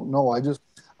me. I don't know.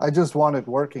 I just want it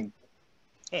working.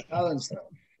 Balance staff.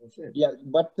 Yeah,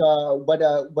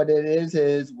 what it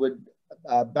is would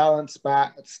balance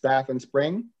staff and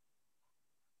spring.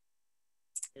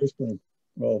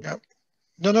 Well, yeah.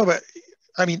 No, but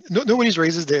I mean, nobody's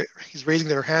raising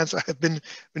their hands. I've been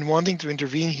wanting to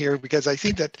intervene here because I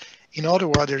think that in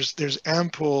Ottawa there's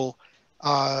ample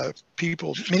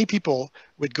many people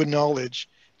with good knowledge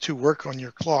to work on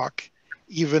your clock,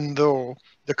 even though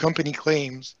the company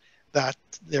claims that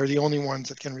they're the only ones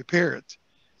that can repair it.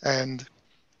 And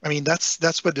I mean,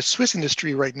 that's what the Swiss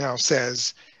industry right now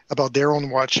says about their own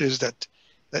watches, that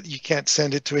you can't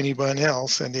send it to anyone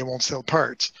else and they won't sell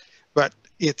parts. But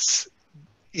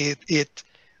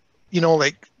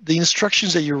like the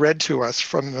instructions that you read to us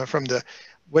from the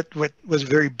what was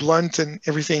very blunt, and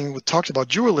everything talked about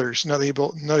jewelers not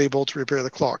able to repair the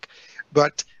clock,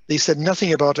 but they said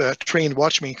nothing about a trained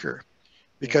watchmaker,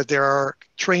 because there are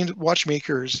trained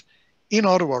watchmakers in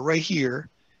Ottawa right here.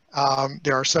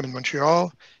 There are some in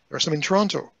Montreal, there are some in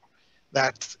Toronto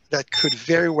that could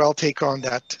very well take on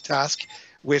that task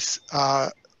with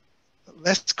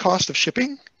less cost of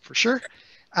shipping for sure,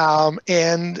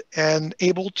 and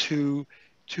able to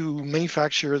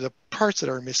manufacture the parts that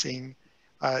are missing,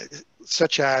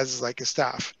 such as like a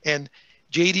staff. And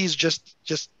JD's just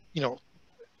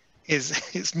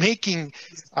is making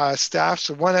staffs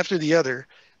one after the other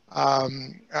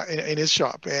in his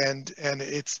shop, and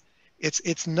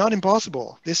it's not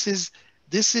impossible. These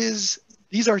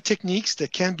are techniques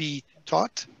that can be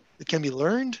taught, that can be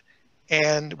learned,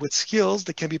 and with skills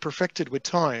that can be perfected with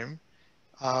time.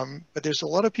 But there's a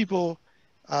lot of people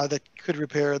that could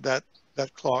repair that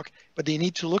clock, but they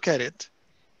need to look at it.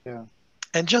 Yeah.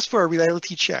 And just for a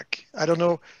reliability check, I don't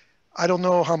know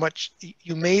how much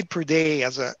you made per day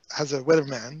as a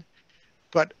weatherman,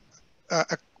 but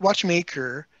a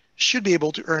watchmaker should be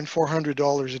able to earn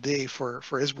 $400 a day for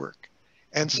his work.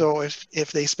 And so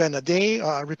if they spend a day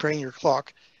repairing your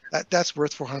clock, that's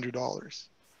worth $400.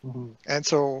 Mm-hmm. And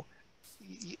so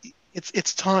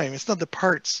it's time. It's not the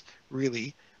parts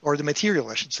really, or the material,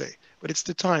 I should say, but it's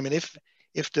the time. And if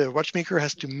the watchmaker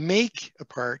has to make a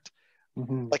part,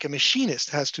 Mm-hmm. like a machinist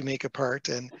has to make a part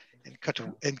and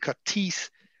cut teeth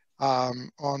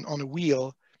on a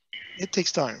wheel, it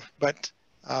takes time, but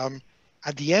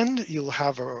at the end, you'll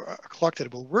have a clock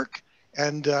that will work,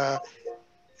 and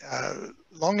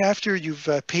long after you've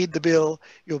paid the bill,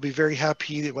 you'll be very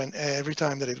happy when every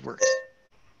time that it works.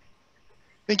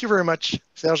 Thank you very much,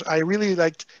 Serge. I really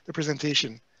liked the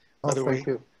presentation, by the way. Thank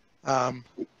you.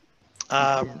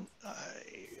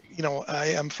 You know, I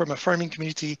am from a farming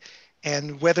community,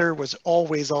 and weather was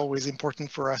always important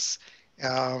for us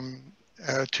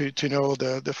to know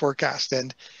the forecast.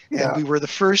 And we were the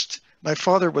first. My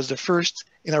father was the first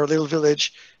in our little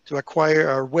village to acquire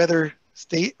our weather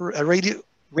radio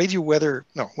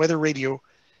radio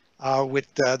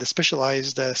with the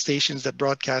specialized stations that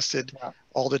broadcasted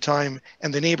all the time.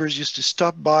 And the neighbors used to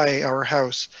stop by our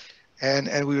house, and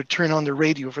we would turn on the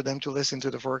radio for them to listen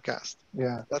to the forecast.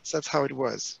 Yeah, that's how it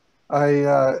was.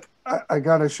 I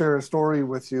got to share a story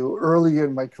with you. Early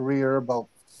in my career, about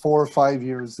 4 or 5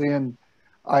 years in,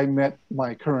 I met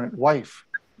my current wife.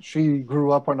 She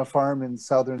grew up on a farm in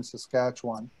southern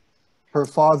Saskatchewan. Her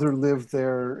father lived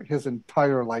there his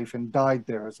entire life and died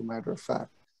there, as a matter of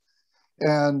fact.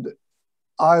 And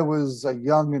I was a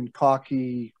young and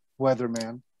cocky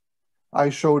weatherman. I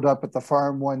showed up at the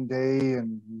farm one day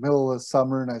in the middle of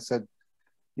summer, and I said,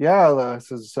 yeah,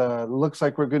 this is, looks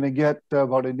like we're going to get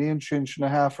about an inch and a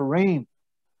half of rain.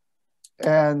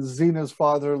 And Zena's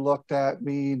father looked at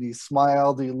me and he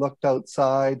smiled. He looked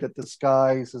outside at the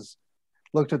sky. He says,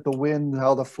 looked at the wind,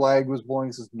 how the flag was blowing.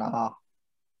 He says, nah,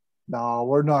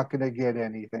 we're not going to get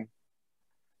anything.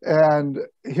 And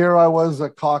here I was, a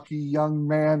cocky young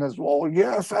man as well.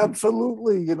 Yes,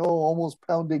 absolutely. You know, almost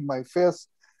pounding my fist.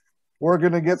 We're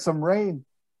going to get some rain.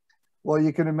 Well,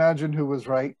 you can imagine who was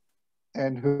right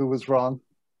and who was wrong.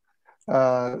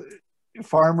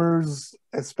 Farmers,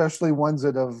 especially ones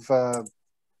that have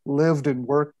lived and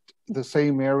worked the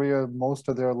same area most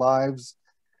of their lives,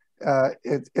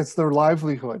 it's their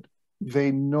livelihood.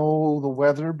 They know the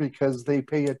weather because they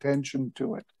pay attention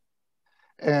to it.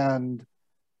 And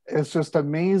it's just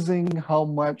amazing how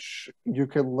much you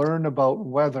can learn about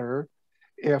weather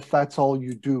if that's all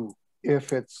you do.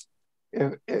 If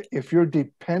you're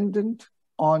dependent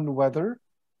on weather,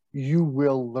 you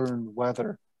will learn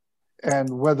weather. And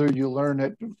whether you learn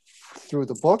it through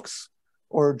the books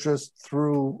or just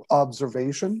through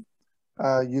observation,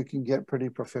 you can get pretty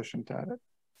proficient at it.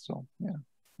 So, yeah,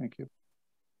 thank you.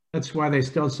 That's why they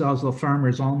still sell the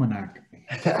Farmer's Almanac.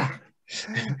 Yeah,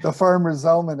 the Farmer's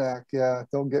Almanac. Yeah,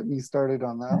 don't get me started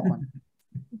on that one.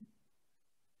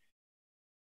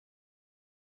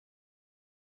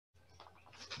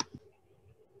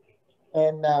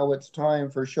 And now it's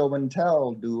time for show and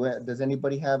tell. Does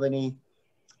anybody have any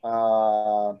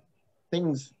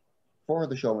things for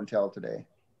the show and tell today?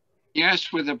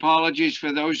 Yes, with apologies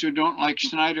for those who don't like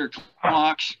Snyder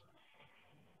clocks.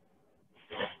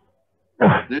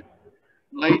 The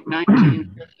late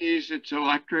 1950s, it's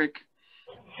electric,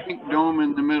 pink dome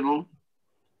in the middle.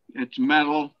 It's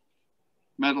metal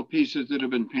pieces that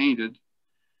have been painted.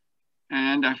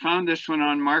 And I found this one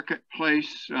on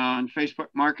Marketplace, on Facebook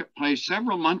Marketplace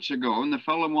several months ago, and the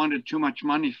fellow wanted too much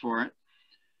money for it.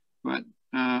 But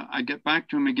I get back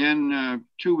to him again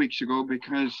 2 weeks ago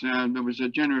because there was a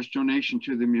generous donation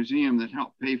to the museum that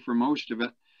helped pay for most of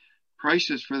it.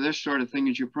 Prices for this sort of thing,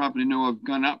 as you probably know, have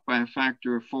gone up by a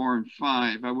factor of 4 and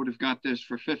 5. I would have got this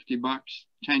for $50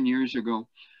 10 years ago,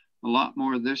 a lot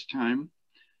more this time.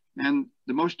 And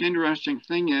the most interesting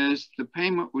thing is the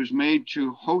payment was made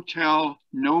to Hotel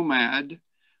Nomad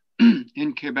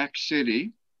in Quebec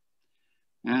City.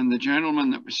 And the gentleman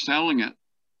that was selling it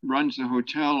runs the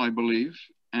hotel, I believe.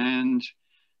 And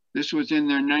this was in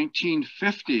their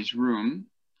 1950s room,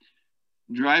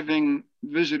 driving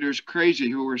visitors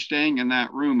crazy who were staying in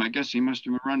that room. I guess he must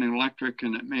have been running electric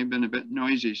and it may have been a bit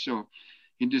noisy. So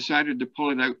he decided to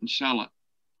pull it out and sell it.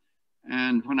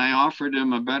 And when I offered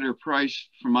him a better price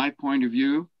from my point of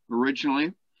view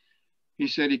originally, he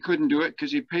said he couldn't do it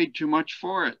because he paid too much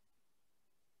for it.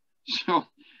 So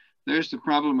there's the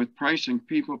problem with pricing.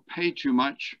 People pay too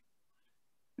much.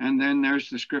 And then there's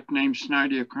the script name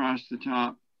Snyder across the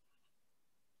top.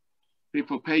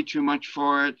 People pay too much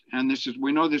for it. And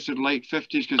we know this is late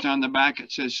 50s because on the back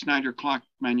it says Snyder Clock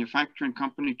Manufacturing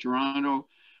Company, Toronto,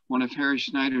 one of Harry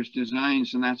Snyder's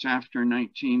designs, and that's after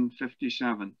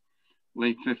 1957,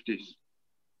 late 50s.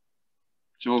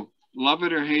 So love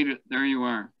it or hate it, there you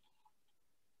are.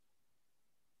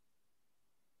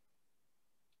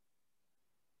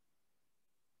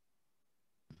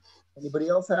 Anybody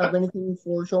else have anything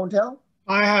for show and tell?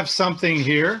 I have something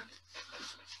here,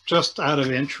 just out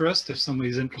of interest, if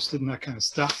somebody's interested in that kind of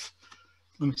stuff.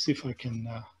 Let me see if I can.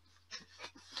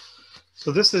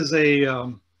 So this is a,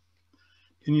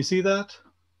 can you see that?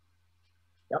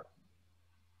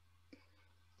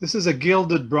 This is a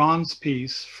gilded bronze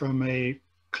piece from a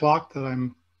clock that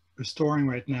I'm restoring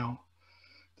right now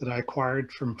that I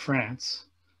acquired from France.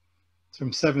 It's from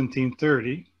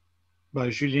 1730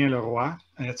 by Julien Leroy,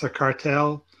 and it's a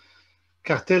cartel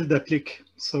d'applique.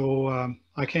 So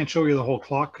I can't show you the whole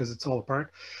clock because it's all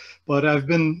apart, but I've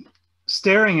been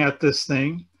staring at this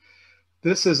thing.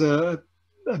 This is a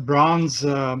bronze,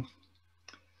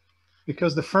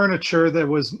 because the furniture that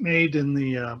was made in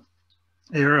the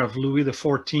era of Louis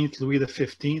XIV, Louis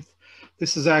XV,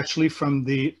 this is actually from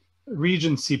the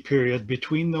Regency period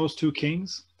between those two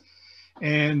kings.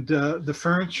 And the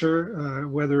furniture,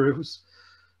 whether it was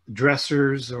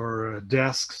dressers or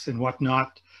desks and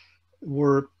whatnot,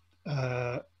 were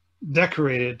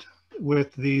decorated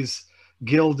with these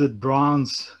gilded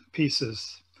bronze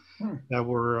pieces that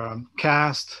were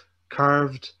cast,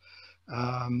 carved,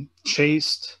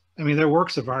 chased. I mean, they're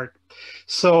works of art.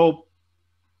 So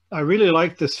I really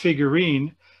like this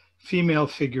figurine, female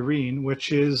figurine,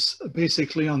 which is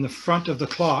basically on the front of the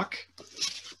clock.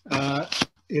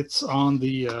 It's on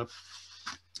the,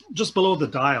 just below the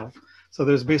dial. So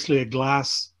there's basically a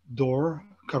glass door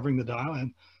covering the dial,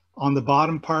 and on the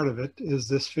bottom part of it is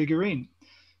this figurine.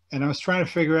 And I was trying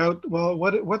to figure out, well,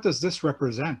 what does this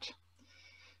represent?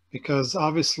 Because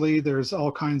obviously there's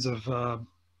all kinds of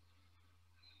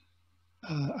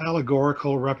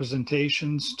allegorical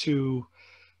representations to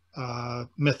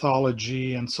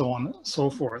mythology and so on and so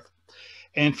forth.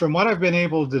 And from what I've been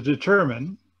able to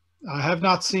determine, I have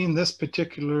not seen this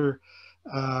particular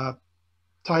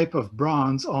type of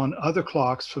bronze on other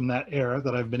clocks from that era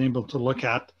that I've been able to look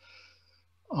at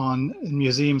on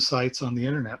museum sites on the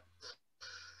internet.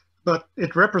 But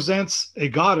it represents a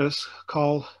goddess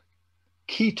called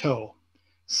Keto,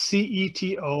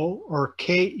 C-E-T-O or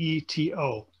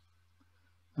K-E-T-O.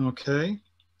 Okay.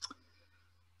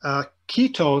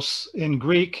 Ketos in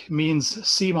Greek means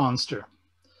sea monster.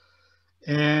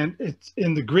 And it's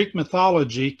in the Greek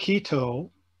mythology, Keto,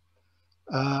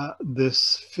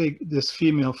 this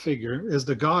female figure, is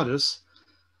the goddess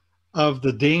of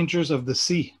the dangers of the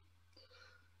sea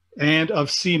and of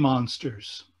sea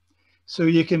monsters. So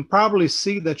you can probably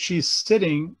see that she's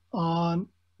sitting on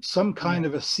some kind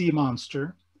of a sea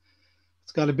monster.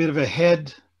 It's got a bit of a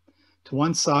head to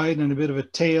one side and a bit of a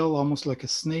tail, almost like a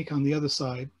snake on the other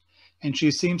side. And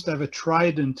she seems to have a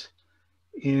trident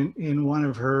in one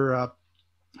of her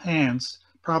hands,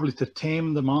 probably to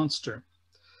tame the monster.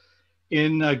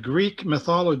 In Greek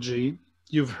mythology,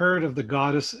 you've heard of the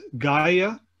goddess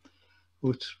Gaia,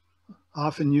 which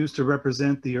often used to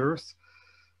represent the earth.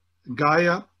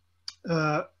 Gaia,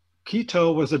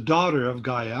 Keto was a daughter of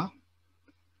Gaia,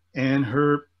 and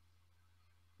her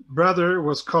brother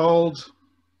was called,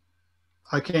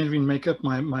 I can't even make up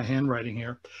my handwriting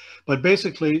here, but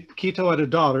basically Keto had a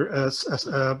daughter, as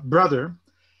a brother,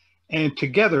 and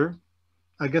together,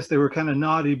 I guess they were kind of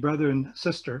naughty brother and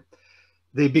sister,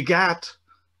 they begat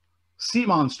sea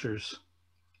monsters.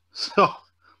 So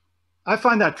I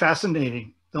find that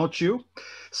fascinating, don't you?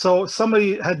 So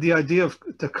somebody had the idea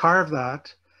to carve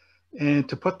that and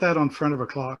to put that on front of a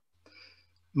clock.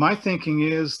 My thinking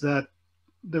is that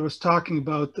there was talking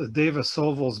about David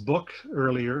Soval's book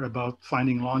earlier about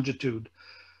finding longitude.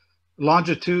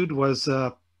 Longitude was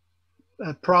a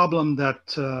problem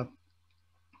that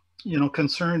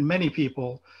concerned many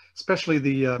people, especially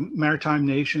the maritime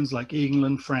nations like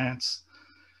England, France,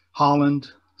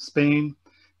 Holland, Spain,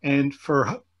 and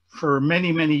for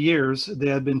many, many years they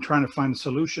had been trying to find a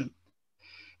solution.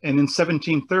 And in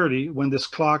 1730, when this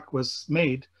clock was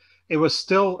made, it was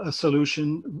still a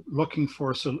solution looking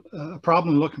for a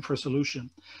problem looking for a solution.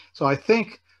 So I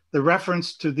think the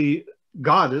reference to the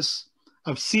goddess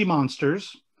of sea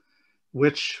monsters,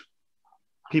 which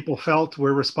people felt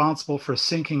were responsible for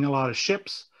sinking a lot of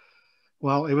ships.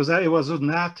 Well, it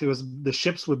wasn't that. It was the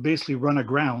ships would basically run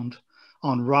aground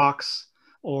on rocks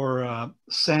or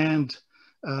sand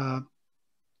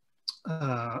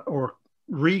or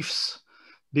reefs,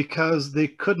 because they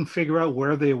couldn't figure out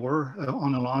where they were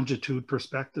on a longitude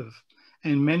perspective.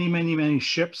 And many, many, many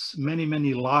ships, many,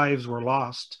 many lives were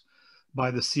lost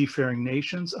by the seafaring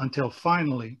nations until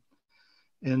finally,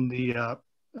 in the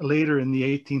later in the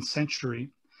 18th century,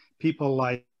 people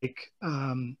like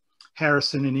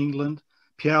Harrison in England,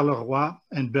 Pierre Leroy,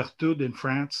 and Berthoud in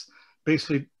France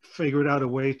basically figured out a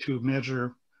way to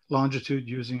measure longitude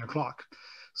using a clock.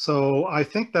 So I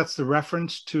think that's the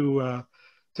reference to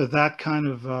that kind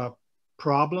of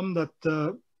problem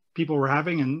that people were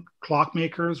having, and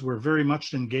clockmakers were very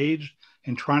much engaged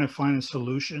in trying to find a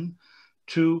solution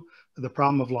to the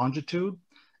problem of longitude.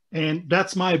 And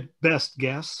that's my best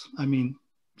guess. I mean,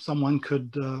 someone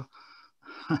could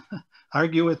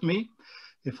argue with me,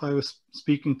 if I was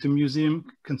speaking to museum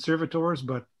conservators,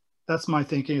 but that's my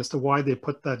thinking as to why they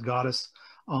put that goddess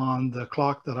on the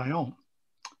clock that I own.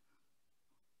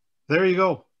 There you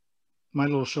go. My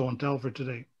little show and tell for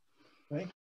today. Right.